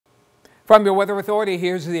From your Weather Authority,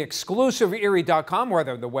 here's the exclusive Erie.com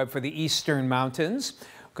weather, the web for the eastern mountains.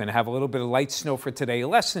 We're going to have a little bit of light snow for today,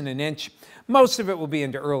 less than an inch. Most of it will be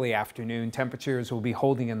into early afternoon. Temperatures will be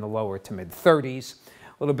holding in the lower to mid 30s.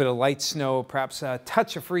 A little bit of light snow, perhaps a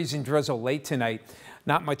touch of freezing drizzle late tonight.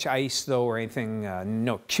 Not much ice, though, or anything,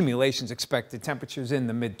 no accumulations expected. Temperatures in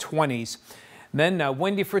the mid 20s. Then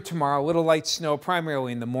windy for tomorrow, a little light snow,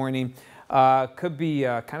 primarily in the morning. Could be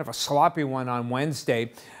kind of a sloppy one on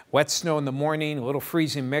Wednesday. Wet snow in the morning, a little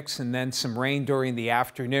freezing mix, and then some rain during the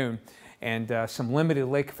afternoon. And some limited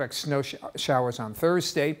lake effect snow showers on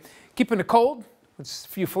Thursday. Keeping it cold with a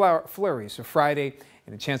few flurries for Friday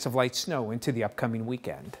and a chance of light snow into the upcoming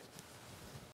weekend.